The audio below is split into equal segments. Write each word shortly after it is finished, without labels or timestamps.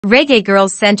Reggae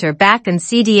Girlz centre-back and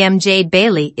CDM Jade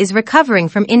Bailey is recovering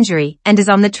from injury and is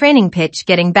on the training pitch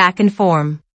getting back in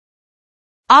form.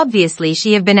 Obviously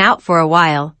she have been out for a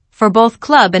while, for both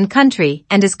club and country,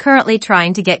 and is currently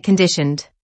trying to get conditioned.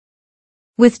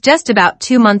 With just about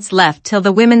 2 months left till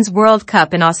the Women's World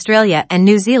Cup in Australia and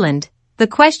New Zealand, the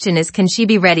question is, can she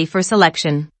be ready for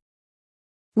selection?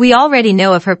 We already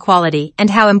know of her quality and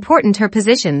how important her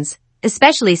positions,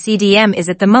 especially CDM, is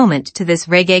at the moment to this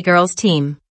Reggae Girlz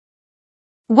team.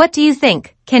 What do you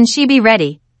think? Can she be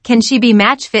ready? Can she be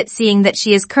match fit, seeing that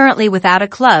she is currently without a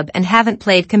club and haven't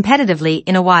played competitively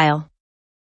in a while?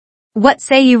 What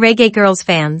say you Reggae Girlz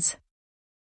fans?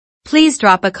 Please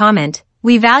drop a comment,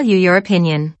 we value your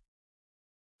opinion.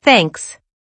 Thanks.